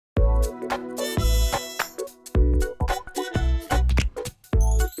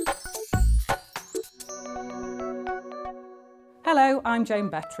Hello, I'm Jane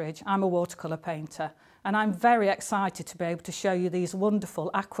Bettridge. I'm a watercolour painter and I'm very excited to be able to show you these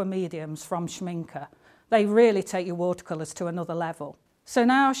wonderful aqua mediums from Schmincke. They really take your watercolours to another level. So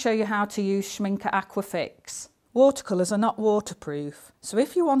now I'll show you how to use Schmincke Aqua Fix. Watercolours are not waterproof, so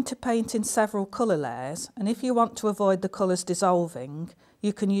if you want to paint in several colour layers and if you want to avoid the colours dissolving,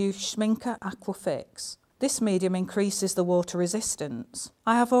 you can use Schmincke Aqua Fix. This medium increases the water resistance.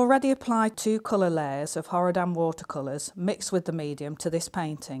 I have already applied 2 colour layers of Horodam watercolours mixed with the medium to this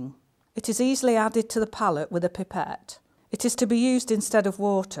painting. It is easily added to the palette with a pipette. It is to be used instead of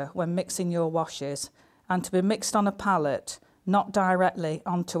water when mixing your washes and to be mixed on a palette, not directly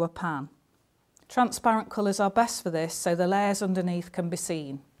onto a pan. Transparent colours are best for this so the layers underneath can be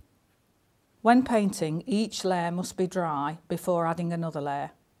seen. When painting, each layer must be dry before adding another layer.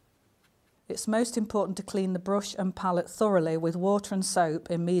 It's most important to clean the brush and palette thoroughly with water and soap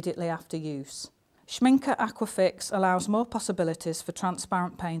immediately after use. Schmincke Aqua Fix allows more possibilities for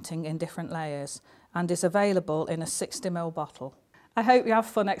transparent painting in different layers and is available in a 60ml bottle. I hope you have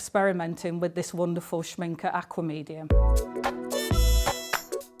fun experimenting with this wonderful Schmincke Aqua medium.